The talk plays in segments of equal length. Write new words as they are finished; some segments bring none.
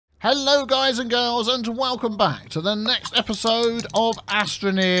Hello guys and girls, and welcome back to the next episode of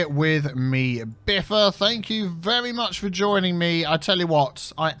Astroneer with me, Biffa. Thank you very much for joining me. I tell you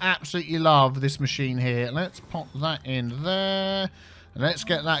what, I absolutely love this machine here. Let's pop that in there. Let's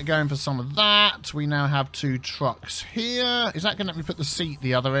get that going for some of that. We now have 2 trucks here. Is that going to let me put the seat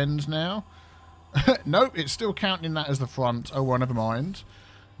the other end now? Nope, it's still counting that as the front. Oh, well, never mind.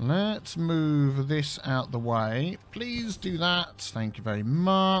 Let's move this out the way. Please do that. Thank you very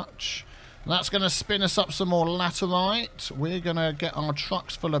much. That's going to spin us up some more laterite. We're going to get our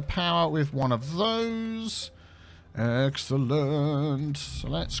trucks full of power with one of those. Excellent. So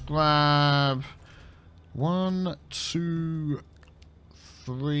let's grab 1, 2,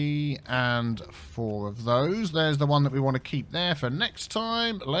 3, and 4 of those. There's the one that we want to keep there for next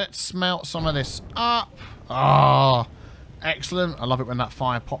time. Let's smelt some of this up. Ah. Excellent. I love it when that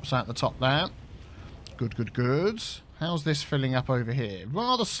fire pops out the top there. Good, good, good. How's this filling up over here?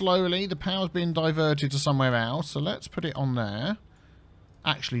 Rather slowly. The power's being diverted to somewhere else. So let's put it on there.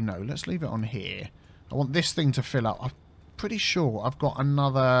 Actually, no. Let's leave it on here. I want this thing to fill up. I'm pretty sure I've got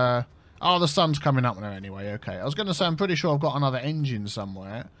another... Oh, the sun's coming up there anyway. Okay. I was going to say I'm pretty sure I've got another engine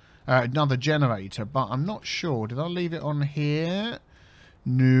somewhere. Another generator. But I'm not sure. Did I leave it on here?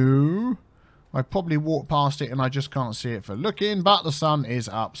 No. I probably walked past it and I just can't see it for looking, but the sun is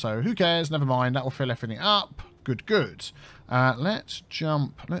up, so who cares? Never mind, that will fill everything up. Good, good. Let's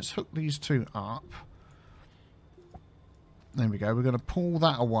jump. Let's hook these 2 up. There we go. We're going to pull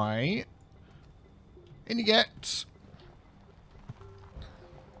that away. In you get.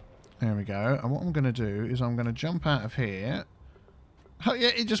 There we go. And what I'm going to do is I'm going to jump out of here. Oh, yeah,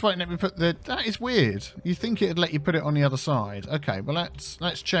 it just won't let me put the... That is weird. You think it'd let you put it on the other side. Okay, well,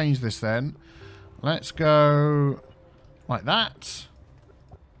 let's change this then. Let's go like that.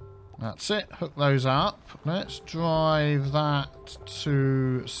 That's it. Hook those up. Let's drive that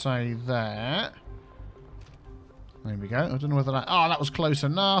to, say, there. There we go. I don't know whether that... Oh, that was close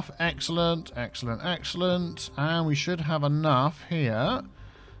enough. Excellent, excellent, excellent. And we should have enough here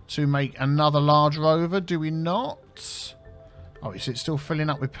to make another large rover, do we not? Oh, is it still filling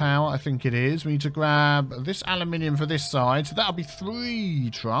up with power? I think it is. We need to grab this aluminium for this side. So that'll be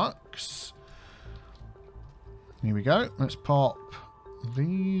 3 trucks. Here we go. Let's pop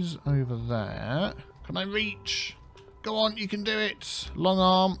these over there. Can I reach? Go on, you can do it. Long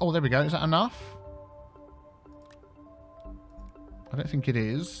arm. Oh, there we go. Is that enough? I don't think it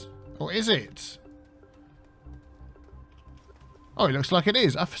is. Or is it? Oh, it looks like it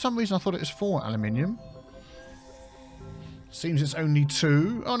is. For some reason, I thought it was 4 aluminium. Seems it's only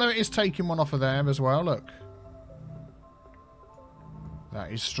 2. Oh, no, it is taking one off of there as well. Look.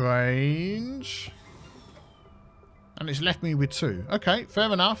 That is strange. And it's left me with 2. Okay,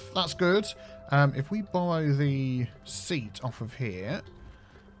 fair enough. That's good. If we borrow the seat off of here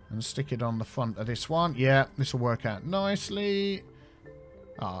and stick it on the front of this one. Yeah, this will work out nicely.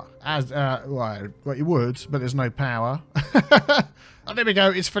 Well, you would, but there's no power. Oh, there we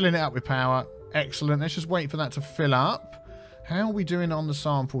go. It's filling it up with power. Excellent. Let's just wait for that to fill up. How are we doing on the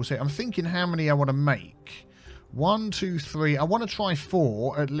samples here? I'm thinking how many I want to make. 1, 2, 3. I want to try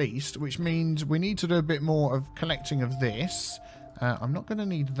 4 at least, which means we need to do a bit more of collecting of this. I'm not going to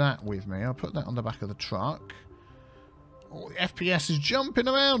need that with me. I'll put that on the back of the truck. Oh, the FPS is jumping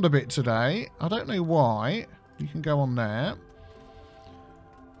around a bit today. I don't know why. You can go on there.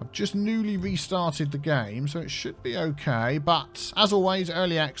 I've just newly restarted the game, so it should be okay. But, as always,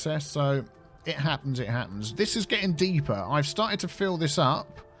 early access, so... It happens, it happens. This is getting deeper. I've started to fill this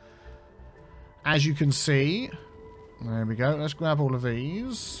up. As you can see. There we go. Let's grab all of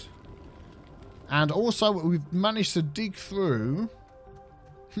these. And also, we've managed to dig through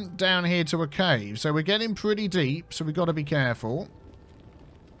down here to a cave. So we're getting pretty deep, so we've got to be careful.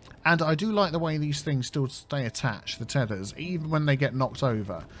 And I do like the way these things still stay attached, the tethers, even when they get knocked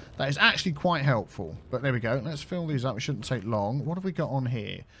over. That is actually quite helpful. But there we go. Let's fill these up. It shouldn't take long. What have we got on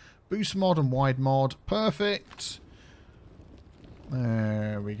here? Boost mod and wide mod. Perfect.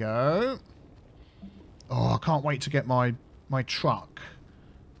 There we go. Oh, I can't wait to get my truck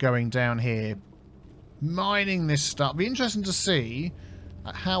going down here. Mining this stuff. Be interesting to see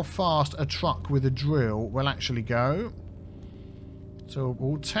how fast a truck with a drill will actually go. So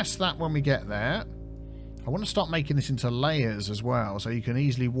we'll test that when we get there. I want to start making this into layers as well, so you can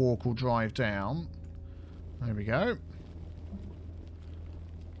easily walk or drive down. There we go.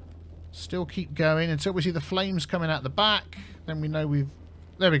 Still keep going until we see the flames coming out the back. Then we know we've...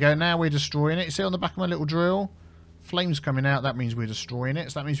 There we go. Now we're destroying it. See on the back of my little drill? Flames coming out. That means we're destroying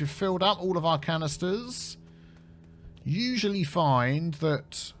it. So that means we've filled up all of our canisters. Usually find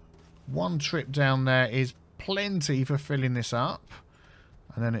that one trip down there is plenty for filling this up.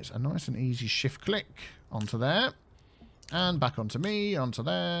 And then it's a nice and easy shift click onto there. And back onto me, onto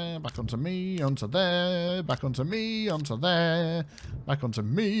there, back onto me, onto there, back onto me, onto there, back onto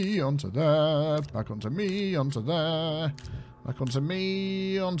me, onto there, back onto me, onto there, back onto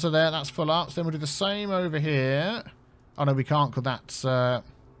me, onto there. That's full up. So then we'll do the same over here. Oh no, we can't because that's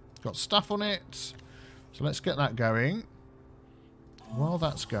got stuff on it. So let's get that going. While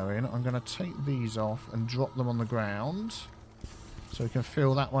that's going, I'm going to take these off and drop them on the ground. So we can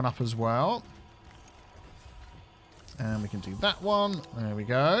fill that one up as well. And we can do that one. There we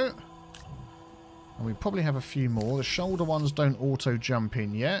go. And we probably have a few more. The shoulder ones don't auto jump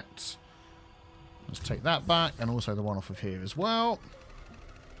in yet. Let's take that back. And also the one off of here as well.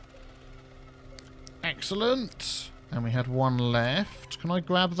 Excellent. And we had one left. Can I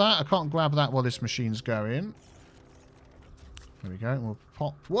grab that? I can't grab that while this machine's going. There we go. We'll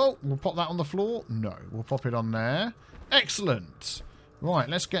pop... Whoa! We'll pop that on the floor. No. We'll pop it on there. Excellent. Right.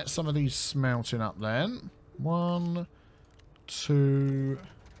 Let's get some of these smelting up then. 1, 2,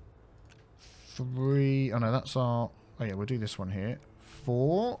 3. Oh no, that's our... Oh yeah, we'll do this one here.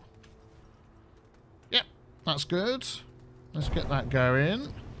 4. Yep, that's good. Let's get that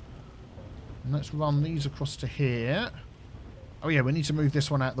going. And let's run these across to here. Oh yeah, we need to move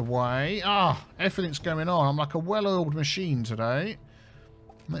this one out of the way. Ah, everything's going on. I'm like a well-oiled machine today.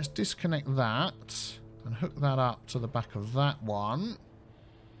 Let's disconnect that and hook that up to the back of that one.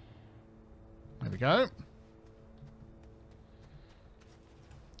 There we go.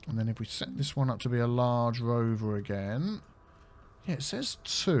 And then if we set this one up to be a large rover again. Yeah, it says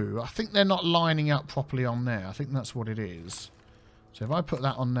 2. I think they're not lining up properly on there. I think that's what it is. So if I put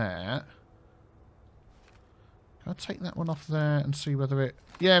that on there. Can I take that one off there and see whether it...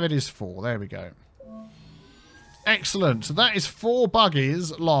 Yeah, it is 4. There we go. Excellent. So that is 4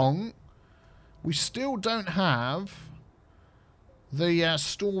 buggies long. We still don't have the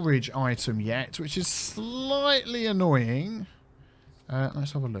storage item yet, which is slightly annoying.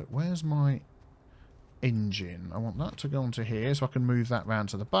 Let's have a look. Where's my engine? I want that to go onto here so I can move that round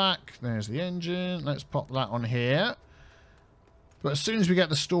to the back. There's the engine. Let's pop that on here. But as soon as we get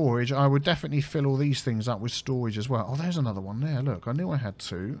the storage, I would definitely fill all these things up with storage as well. Oh, there's another one there. Look, I knew I had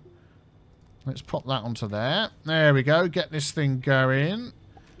 2. Let's pop that onto there. There we go. Get this thing going.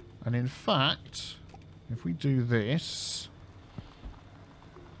 And in fact, if we do this...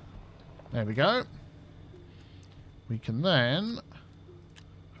 There we go. We can then...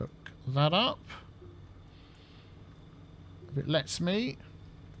 that up. If it lets me,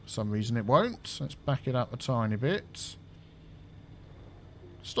 for some reason it won't. Let's back it up a tiny bit.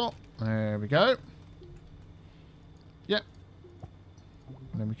 Stop. There we go. Yep.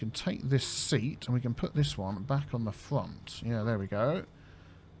 And then we can take this seat and we can put this one back on the front. Yeah, there we go.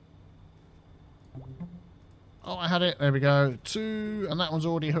 Oh, I had it. There we go. 2. And that one's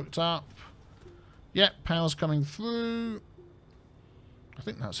already hooked up. Yep, power's coming through. I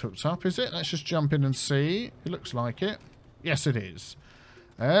think that's hooked up, is it? Let's just jump in and see. It looks like it. Yes, it is.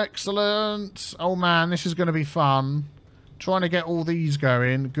 Excellent. Oh, man, this is going to be fun. Trying to get all these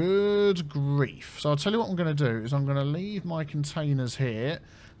going. Good grief. So I'll tell you what I'm going to do is I'm going to leave my containers here.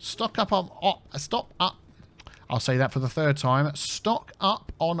 Stock up on... stop up. I'll say that for the 3rd time. Stock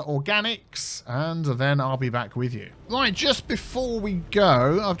up on organics, and then I'll be back with you. Right, just before we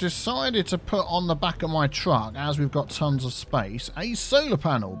go, I've decided to put on the back of my truck, as we've got tons of space, a solar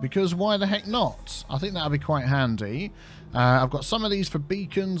panel, because why the heck not? I think that'll be quite handy. I've got some of these for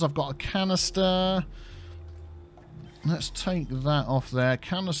beacons. I've got a canister. Let's take that off there.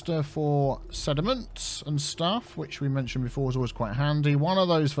 Canister for sediments and stuff, which we mentioned before is always quite handy. One of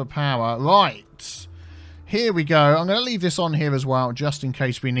those for power. Right. Here we go. I'm going to leave this on here as well, just in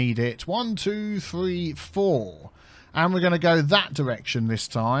case we need it. 1, 2, 3, 4. And we're going to go that direction this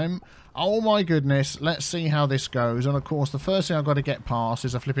time. Oh my goodness. Let's see how this goes. And of course, the first thing I've got to get past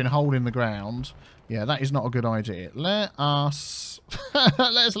is a flipping hole in the ground. Yeah, that is not a good idea. Let us...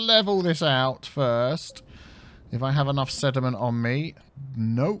 Let's level this out first. If I have enough sediment on me.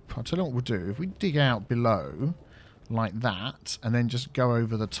 Nope. I'll tell you what we'll do. If we dig out below, like that, and then just go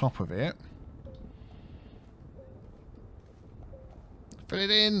over the top of it. Fill it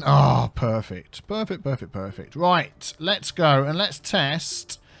in. Oh, perfect. Perfect, perfect, perfect. Right, let's go and let's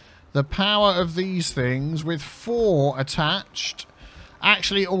test the power of these things with 4 attached.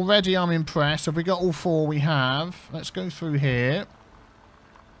 Actually, already I'm impressed. Have we got all 4 we have? Let's go through here.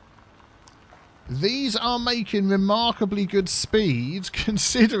 These are making remarkably good speed,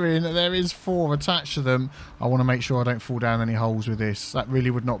 considering that there is 4 attached to them. I want to make sure I don't fall down any holes with this. That really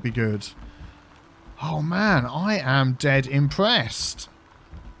would not be good. Oh, man, I am dead impressed.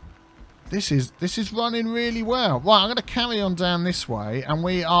 This is running really well. Right, I'm going to carry on down this way, and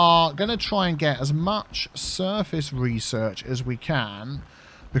we are going to try and get as much surface research as we can,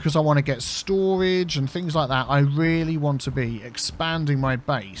 because I want to get storage and things like that. I really want to be expanding my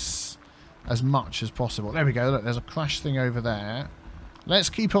base as much as possible. There we go. Look, there's a crash thing over there. Let's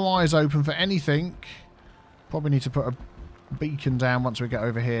keep our eyes open for anything. Probably need to put a beacon down once we get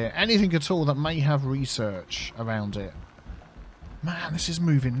over here. Anything at all that may have research around it. Man, this is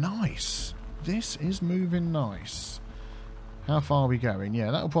moving nice. This is moving nice. How far are we going? Yeah,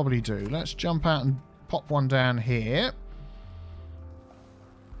 that'll probably do. Let's jump out and pop one down here.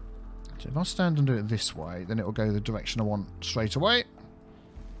 So if I stand and do it this way, then it'll go the direction I want straight away.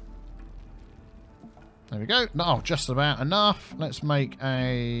 There we go. No, just about enough. Let's make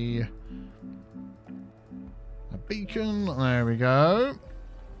a beacon. There we go.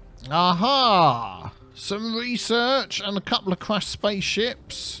 Aha! Some research and a couple of crashed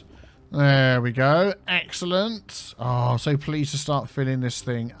spaceships. There we go. Excellent. Oh, so pleased to start filling this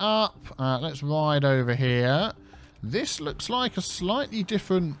thing up. Let's ride over here. This looks like a slightly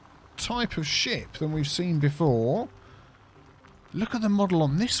different type of ship than we've seen before. Look at the model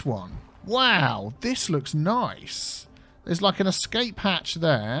on this one. Wow, this looks nice. There's like an escape hatch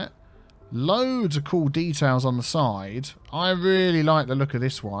there. Loads of cool details on the side. I really like the look of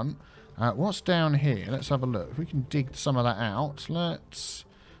this one. What's down here? Let's have a look. If we can dig some of that out. Let's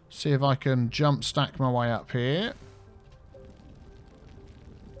see if I can jump stack my way up here.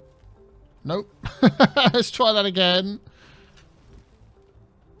 Nope. Let's try that again.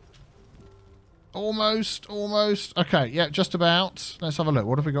 Almost, almost. Okay, yeah, just about. Let's have a look.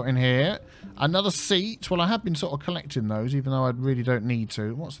 What have we got in here? Another seat. Well, I have been sort of collecting those, even though I really don't need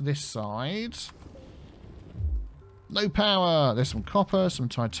to. What's this side? No power. There's some copper, some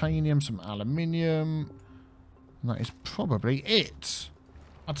titanium, some aluminium. And that is probably it.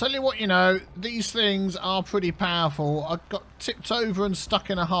 I'll tell you what, you know, these things are pretty powerful. I got tipped over and stuck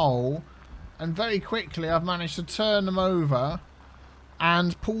in a hole, and very quickly I've managed to turn them over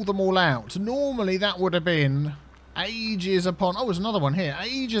and pull them all out. Normally that would have been ages upon... Oh, there's another one here.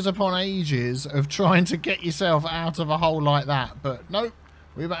 Ages upon ages of trying to get yourself out of a hole like that. But nope,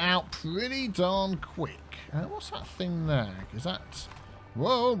 we were out pretty darn quick. What's that thing there? Is that...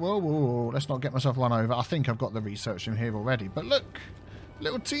 Whoa, whoa, whoa. Let's not get myself run over. I think I've got the research in here already. But look,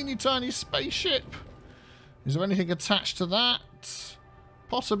 little teeny tiny spaceship. Is there anything attached to that?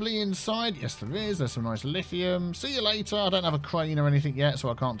 Possibly inside. Yes, there is. There's some nice lithium. See you later. I don't have a crane or anything yet, so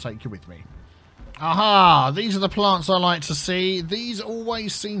I can't take you with me. Aha! These are the plants I like to see. These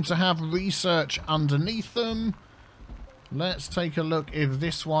always seem to have research underneath them. Let's take a look if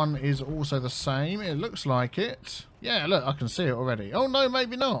this one is also the same. It looks like it. Yeah, look, I can see it already. Oh, no,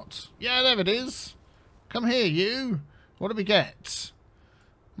 maybe not. Yeah, there it is. Come here, you. What do we get?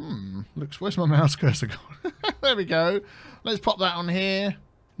 Looks... Where's my mouse cursor gone? There we go. Let's pop that on here.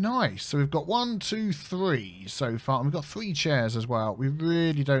 Nice. So we've got 1, 2, 3 so far. And we've got 3 chairs as well. We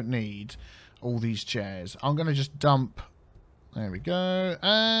really don't need all these chairs. I'm going to just dump... There we go.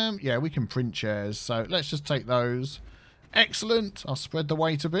 Yeah, we can print chairs. So let's just take those. Excellent. I'll spread the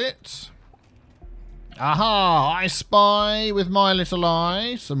weight a bit. Aha! I spy with my little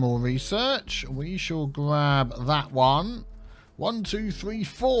eye some more research. We shall grab that one. 1, 2, 3,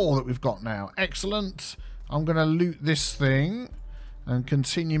 4 that we've got now. Excellent. I'm going to loot this thing and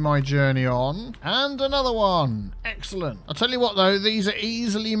continue my journey on. And another one. Excellent. I'll tell you what, though. These are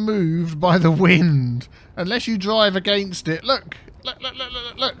easily moved by the wind. Unless you drive against it. Look. Look, look, look,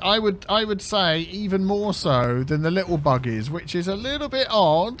 look, look. I would say even more so than the little buggies, which is a little bit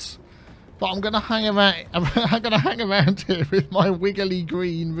odd. But I'm going to hang around. I'm going to hang around here with my wiggly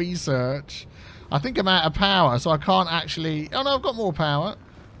green research. I think I'm out of power, so I can't actually... Oh, no, I've got more power.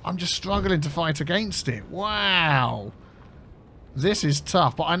 I'm just struggling to fight against it. Wow. This is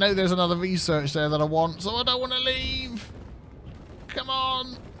tough, but I know there's another research there that I want, so I don't want to leave. Come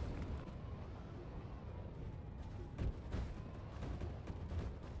on.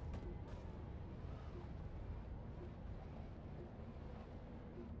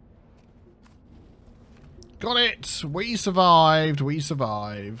 Got it. We survived. We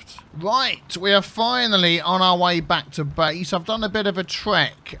survived. Right. We are finally on our way back to base. I've done a bit of a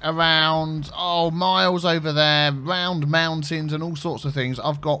trek around, miles over there, round mountains and all sorts of things.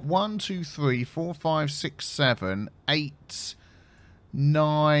 I've got 1, 2, 3, 4, 5, 6, 7, 8,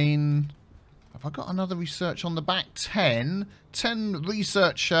 9... Have I got another research on the back? 10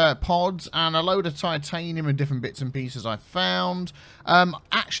 research pods and a load of titanium and different bits and pieces I found.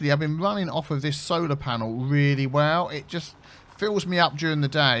 Actually, I've been running off of this solar panel really well. It just fills me up during the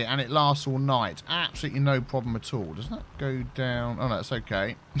day, and it lasts all night. Absolutely no problem at all. Does that go down? Oh, no, it's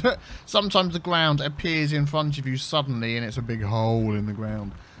okay. Sometimes the ground appears in front of you suddenly, and it's a big hole in the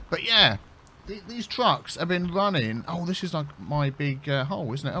ground. But yeah, these trucks have been running. Oh, this is like my big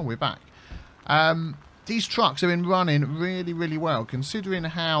hole, isn't it? Oh, we're back. These trucks have been running really, really well, considering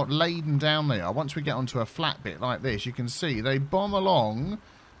how laden down they are. Once we get onto a flat bit like this, you can see they bomb along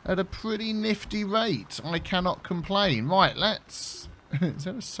at a pretty nifty rate. I cannot complain. Right, let's... Is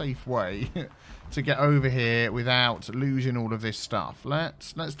there a safe way to get over here without losing all of this stuff?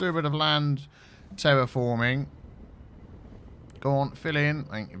 Let's do a bit of land terraforming. Go on, fill in.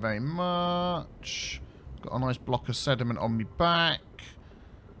 Thank you very much. Got a nice block of sediment on me back.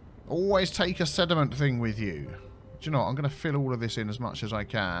 Always take a sediment thing with you. Do you know what? I'm going to fill all of this in as much as I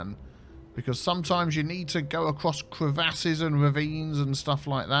can. Because sometimes you need to go across crevasses and ravines and stuff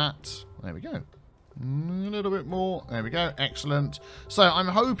like that. There we go. A little bit more. There we go. Excellent. So I'm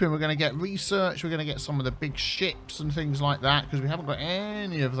hoping we're going to get research. We're going to get some of the big ships and things like that. Because we haven't got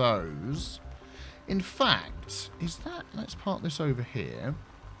any of those. In fact, is that... Let's park this over here.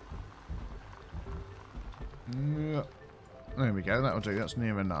 There we go. That'll do. That's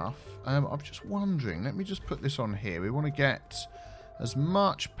near enough. I'm just wondering. Let me just put this on here. We want to get as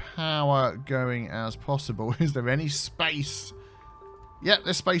much power going as possible. Is there any space? Yep,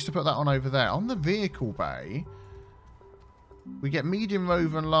 there's space to put that on over there. On the vehicle bay, we get medium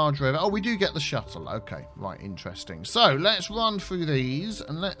rover and large rover. Oh, we do get the shuttle. Okay, right, interesting. So, let's run through these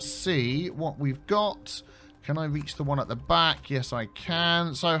and let's see what we've got. Can I reach the one at the back? Yes, I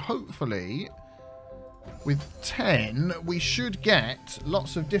can. So, hopefully, with 10, we should get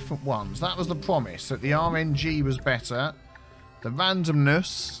lots of different ones. That was the promise, that the RNG was better. The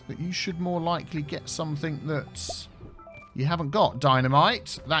randomness, that you should more likely get something that you haven't got.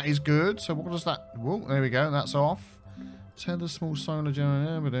 Dynamite, that is good. So what does that... Whoa, there we go, that's off. Tether, small solar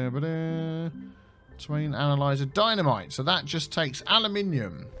generator. Terrain analyzer, dynamite. So that just takes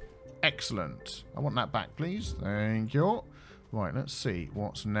aluminium. Excellent. I want that back, please. Thank you. Right, let's see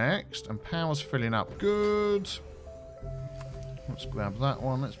what's next. And power's filling up. Good. Let's grab that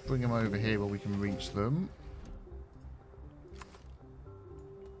one. Let's bring them over here where we can reach them.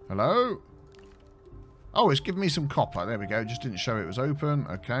 Hello? Oh, it's giving me some copper. There we go. Just didn't show it was open.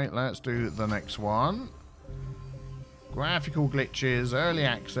 Okay, let's do the next one. Graphical glitches, early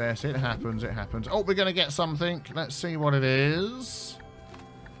access. It happens, it happens. Oh, we're going to get something. Let's see what it is.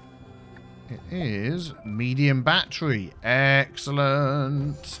 It is medium battery.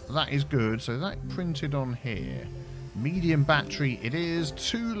 Excellent. That is good. So that printed on here. Medium battery it is.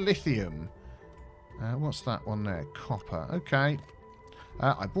 2 lithium. What's that one there? Copper. Okay.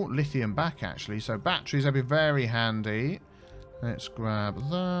 I bought lithium back, actually, so batteries will be very handy. Let's grab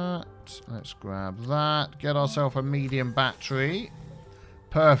that. Let's grab that. Get ourselves a medium battery.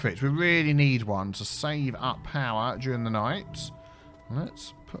 Perfect. We really need one to save up power during the night.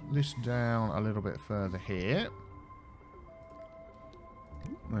 Let's put this down a little bit further here.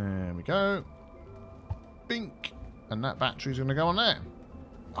 There we go. Bink. And that battery's going to go on there.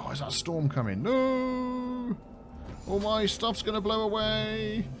 Oh, is that a storm coming? No! All my stuff's going to blow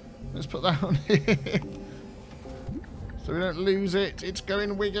away. Let's put that on here. So we don't lose it. It's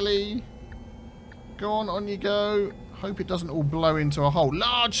going wiggly. Go on you go. Hope it doesn't all blow into a hole.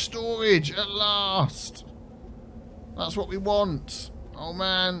 Large storage at last. That's what we want. Oh,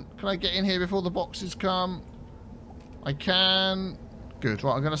 man. Can I get in here before the boxes come? I can. Good.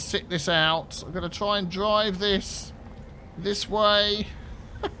 Right, I'm going to sit this out. I'm going to try and drive this way.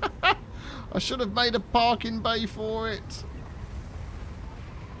 I should have made a parking bay for it.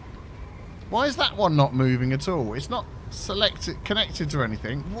 Why is that one not moving at all? It's not connected to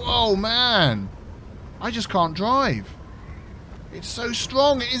anything. Whoa, man. I just can't drive. It's so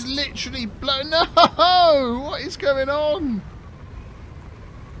strong. It is literally blown. No! What is going on?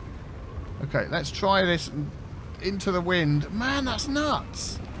 Okay, let's try this into the wind. Man, that's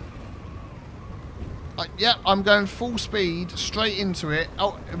nuts. Yep, I'm going full speed, straight into it.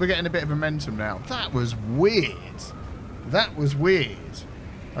 Oh, we're getting a bit of momentum now. That was weird. That was weird.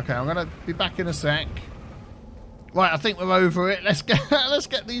 Okay, I'm going to be back in a sec. Right, I think we're over it. Let's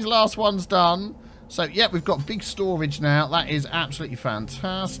get these last ones done. So, yeah, we've got big storage now. That is absolutely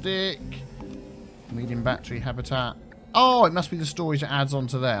fantastic. Medium battery habitat. Oh, it must be the storage that adds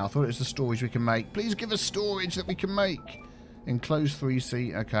onto there. I thought it was the storage we can make. Please give us storage that we can make. Enclosed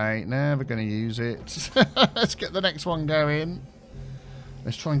 3-seat. Okay, never going to use it. Let's get the next one going.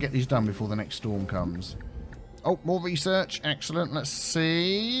 Let's try and get these done before the next storm comes. Oh, more research. Excellent. Let's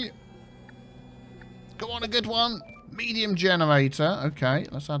see. Go on, a good one. Medium generator. Okay,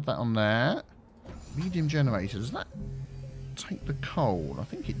 let's add that on there. Medium generator. Does that take the coal? I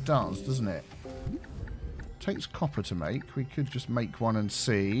think it does, doesn't it? Takes copper to make. We could just make one and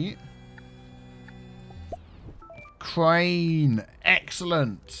see. Crane.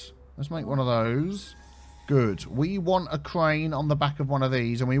 Excellent. Let's make one of those. Good. We want a crane on the back of one of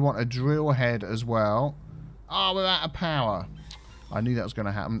these, and we want a drill head as well. Oh, we're out of power. I knew that was going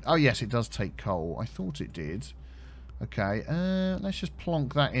to happen. Oh, yes, it does take coal. I thought it did. Okay, let's just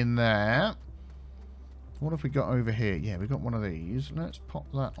plonk that in there. What have we got over here? Yeah, we've got one of these. Let's pop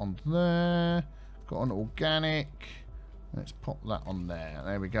that on there. Got an organic. Let's pop that on there.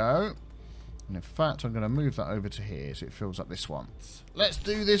 There we go. And in fact, I'm going to move that over to here so it fills up this one. Let's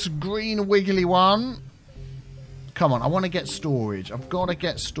do this green wiggly one. Come on, I want to get storage. I've got to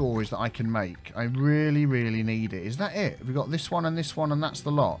get storage that I can make. I really, really need it. Is that it? We've got this one, and that's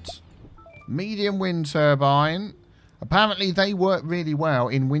the lot. Medium wind turbine. Apparently, they work really well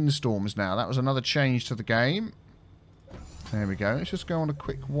in windstorms now. That was another change to the game. There we go. Let's just go on a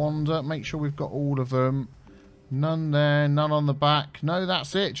quick wander. Make sure we've got all of them. None there. None on the back. No,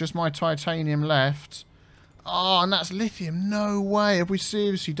 that's it. Just my titanium left. Oh, and that's lithium. No way. Have we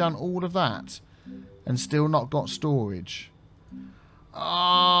seriously done all of that? And still not got storage.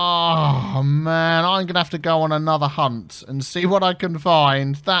 Oh, man. I'm going to have to go on another hunt and see what I can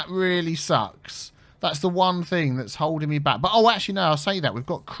find. That really sucks. That's the one thing that's holding me back. But, oh, actually, no, I'll say that. We've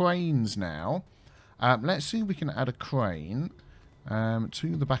got cranes now. Let's see if we can add a crane to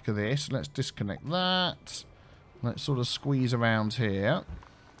the back of this. Let's disconnect that. Let's sort of squeeze around here.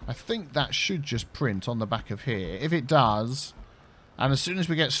 I think that should just print on the back of here. If it does... And as soon as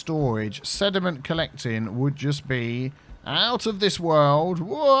we get storage, sediment collecting would just be out of this world.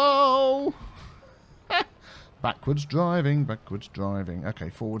 Whoa! Backwards driving, backwards driving. Okay,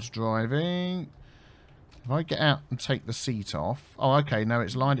 forwards driving. If I get out and take the seat off. Oh, okay, no,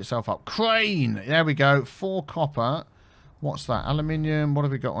 it's lined itself up. Crane! There we go. 4 copper. What's that? Aluminium. What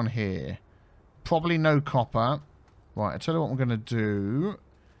have we got on here? Probably no copper. Right, I tell you what I'm going to do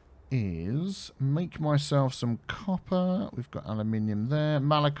is make myself some copper. We've got aluminium there.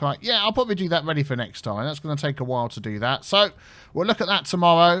 Malachite. Yeah, I'll probably do that ready for next time. That's going to take a while to do that. So, we'll look at that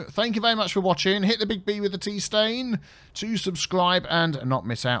tomorrow. Thank you very much for watching. Hit the big B with the T stain to subscribe and not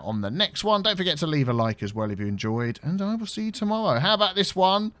miss out on the next one. Don't forget to leave a like as well if you enjoyed. And I will see you tomorrow. How about this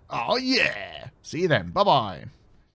one? Oh, yeah. See you then. Bye-bye.